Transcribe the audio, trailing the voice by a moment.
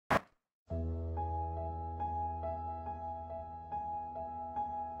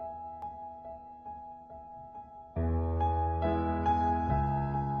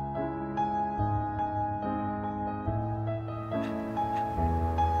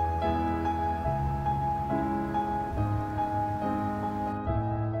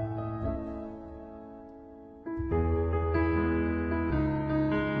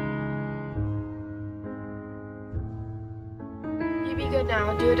good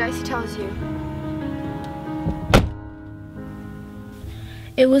now. Do what Dicey tells you.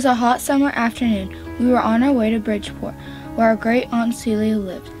 It was a hot summer afternoon. We were on our way to Bridgeport, where our great Aunt Celia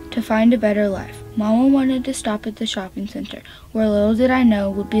lived, to find a better life. Mama wanted to stop at the shopping center, where little did I know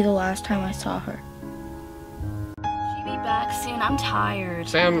would be the last time I saw her. She'll be back soon. I'm tired.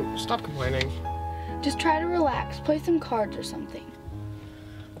 Sam, stop complaining. Just try to relax. Play some cards or something.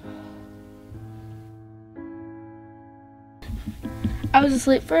 I was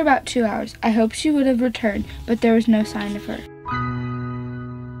asleep for about 2 hours. I hoped she would have returned, but there was no sign of her.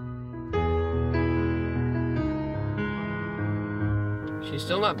 She's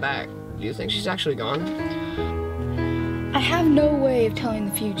still not back. Do you think she's actually gone? I have no way of telling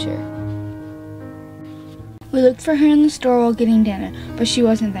the future. We looked for her in the store while getting dinner, but she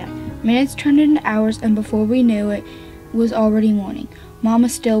wasn't there. Minutes turned into hours, and before we knew it, it was already morning. Mama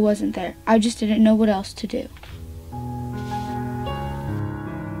still wasn't there. I just didn't know what else to do.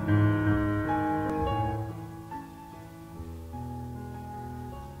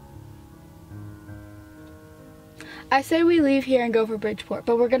 I say we leave here and go for Bridgeport,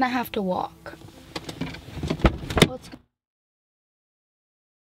 but we're gonna have to walk. Let's go.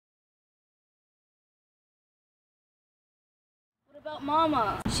 What about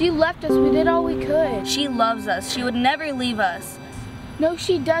Mama? She left us. We did all we could. She loves us. She would never leave us. No,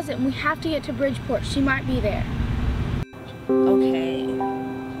 she doesn't. We have to get to Bridgeport. She might be there. Okay.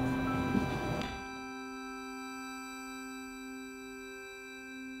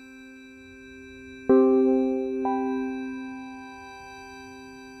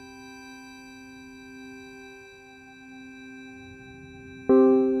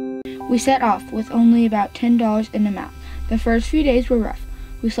 We set off with only about $10 in the mouth. The first few days were rough.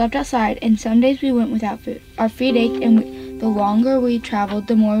 We slept outside, and some days we went without food. Our feet ached, and the longer we traveled,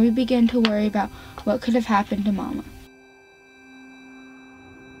 the more we began to worry about what could have happened to Mama.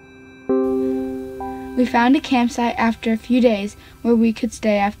 We found a campsite after a few days where we could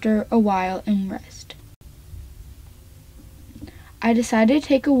stay after a while and rest. I decided to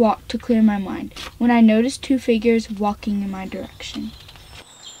take a walk to clear my mind when I noticed two figures walking in my direction.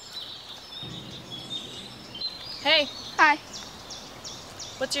 Hey. Hi.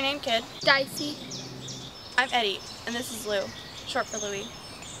 What's your name, kid? Dicey. I'm Eddie, and this is Lou, short for Louie.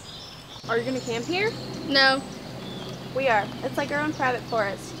 Are you gonna camp here? No. We are. It's like our own private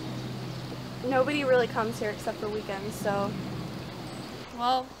forest. Nobody really comes here except for weekends, so...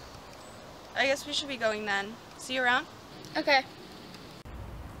 Well, I guess we should be going then. See you around? Okay.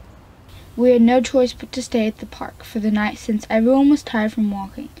 We had no choice but to stay at the park for the night since everyone was tired from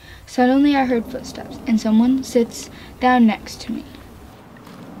walking. Suddenly I heard footsteps, and someone sits down next to me.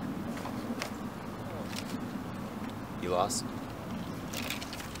 You lost?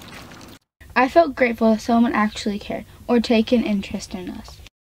 I felt grateful that someone actually cared, or take an interest in us.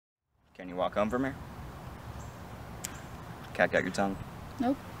 Can you walk home from here? Cat got your tongue?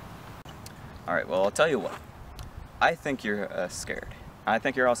 Nope. Alright, well, I'll tell you what. I think you're scared. I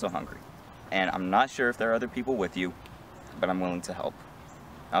think you're also hungry. And I'm not sure if there are other people with you, but I'm willing to help.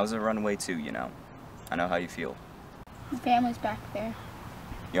 I was a runaway too, you know. I know how you feel. My family's back there.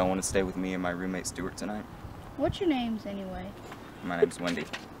 Y'all want to stay with me and my roommate Stuart tonight? What's your names anyway? My name's Wendy.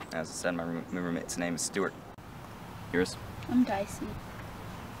 As I said, my roommate's name is Stuart. Yours? I'm Dicey.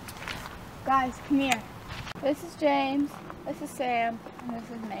 Guys, come here. This is James, this is Sam, and this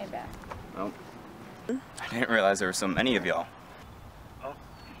is Maybeth. Oh. I didn't realize there were so many of y'all. Oh.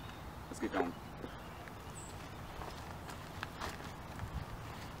 Let's get going.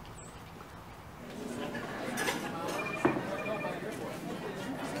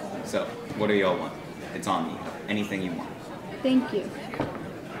 So, what do y'all want? It's on me. Anything you want. Thank you.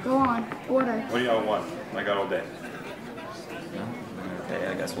 Go on, order. What do y'all want? I got all day. No? Okay,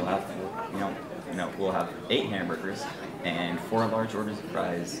 I guess we'll have, we'll have 8 hamburgers and 4 large orders of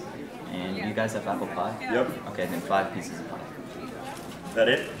fries. And you guys have apple pie? Yep. Okay, then 5 pieces of pie. Is that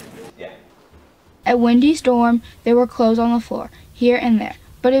it? Yeah. At Wendy's dorm, there were clothes on the floor, here and there,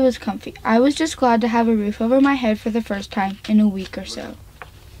 but it was comfy. I was just glad to have a roof over my head for the first time in a week or so.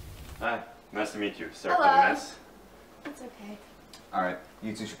 Hi. Nice to meet you. Sorry for the mess. It's okay. Alright,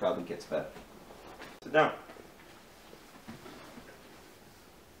 you two should probably get to bed. Sit down.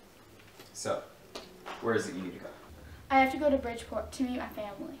 So, where is it you need to go? I have to go to Bridgeport to meet my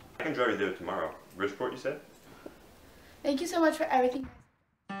family. I can drive you there tomorrow. Bridgeport, you said? Thank you so much for everything.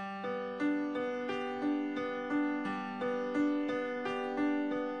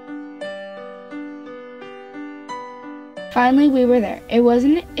 Finally, we were there. It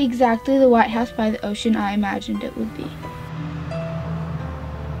wasn't exactly the White House by the ocean I imagined it would be.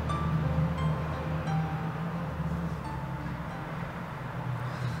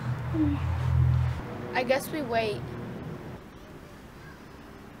 I guess we wait.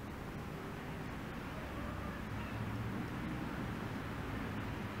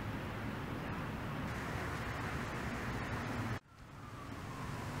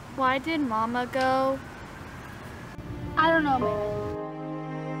 Why did Mama go? I don't know,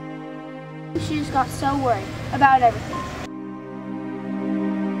 maybe. She just got so worried about everything.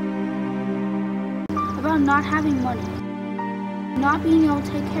 About not having money. Not being able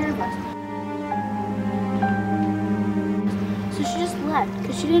to take care of us. So she just left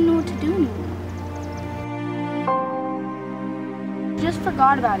because she didn't know what to do anymore. She just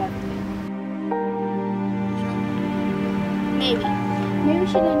forgot about everything. Maybe. Maybe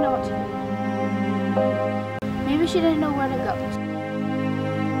she didn't know what to do. Maybe she didn't know where to go.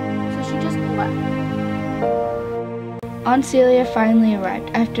 So she just left. Aunt Celia finally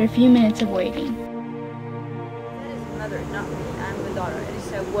arrived after a few minutes of waiting. That is the mother, not me. I'm the daughter. I just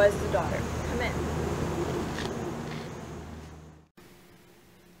said was the daughter. Come in.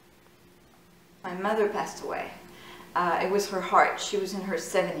 My mother passed away. It was her heart. She was in her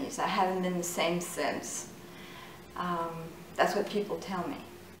 70s. I haven't been the same since. That's what people tell me.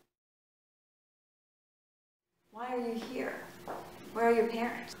 Why are you here? Where are your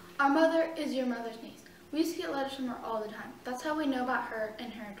parents? Our mother is your mother's niece. We used to get letters from her all the time. That's how we know about her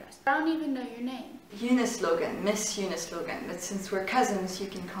and her address. I don't even know your name. Eunice Logan, Miss Eunice Logan. But since we're cousins, you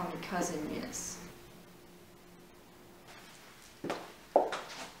can call me Cousin Eunice.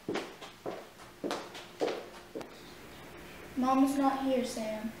 Mom's not here,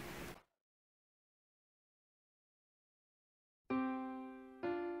 Sam.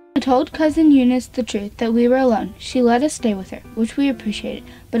 I told Cousin Eunice the truth that we were alone. She let us stay with her, which we appreciated.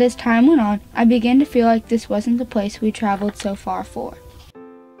 But as time went on, I began to feel like this wasn't the place we traveled so far for.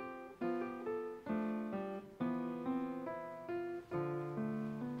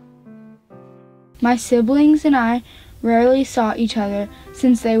 My siblings and I rarely saw each other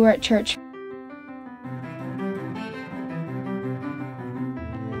since they were at church.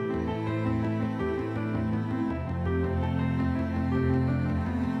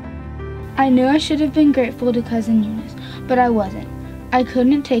 I knew I should have been grateful to Cousin Eunice, but I wasn't. I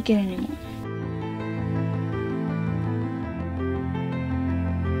couldn't take it anymore.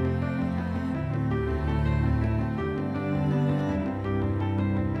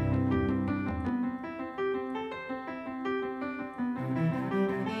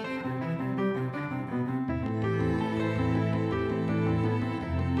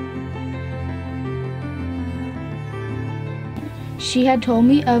 She had told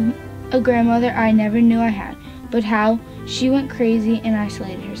me of a grandmother I never knew I had, but how she went crazy and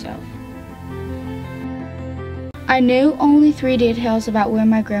isolated herself. I knew only 3 details about where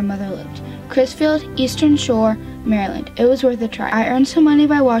my grandmother lived: Crisfield, Eastern Shore, Maryland. It was worth a try. I earned some money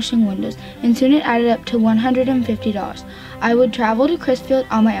by washing windows, and soon it added up to $150. I would travel to Crisfield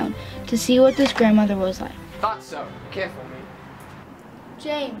on my own to see what this grandmother was like. Thought so. Careful, me.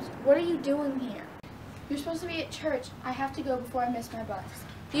 James, what are you doing here? You're supposed to be at church. I have to go before I miss my bus.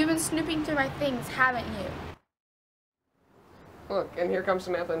 You've been snooping through my things, haven't you? Look, and here comes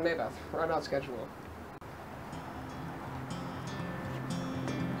Samantha and Maybeth. Right on schedule.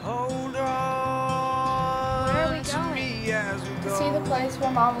 Hold on. Where are we going? To see the place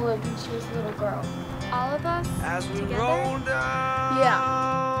where Mama lived when she was a little girl. All of us? As we Together? roll down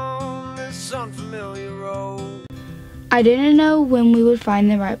Yeah. this unfamiliar road. I didn't know when we would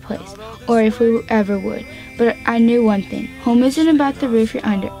find the right place, or if we ever would, but I knew one thing. Home isn't about the roof you're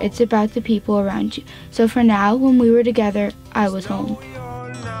under, it's about the people around you. So for now, when we were together, I was home.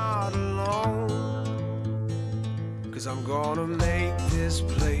 You're not alone, 'cause I'm gonna make this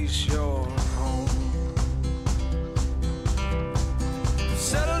place your home.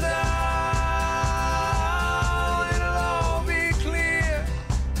 Settle down, it'll all be clear.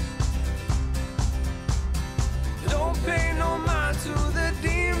 Don't pay no mind to the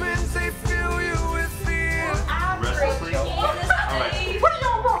demons, they fill you with fear. Restless, please? Alright. What do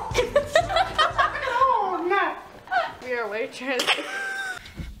y'all want? Oh, no. You're a waitress.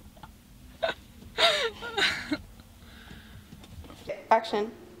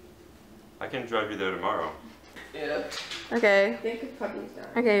 Action. I can drive you there tomorrow. Yeah. Okay. They could fucking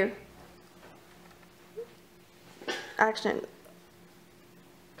start. Okay. Action.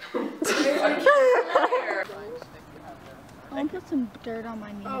 I'll put some dirt on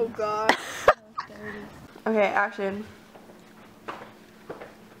my knees. Oh god. Okay, action.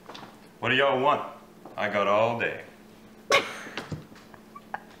 What do y'all want? I got all day.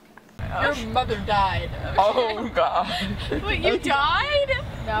 Your mother died. Oh, God. Wait, you died?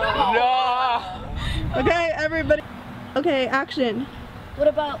 No. Okay, everybody. Okay, action. What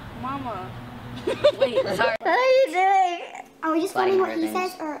about Mama? Wait, sorry. What are you doing? Are we just Sliding filming what he everything.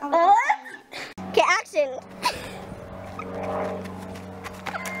 says, or are we okay, action.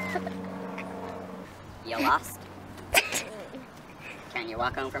 You lost? Can you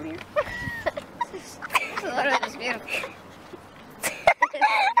walk home from here? Literally just beautiful.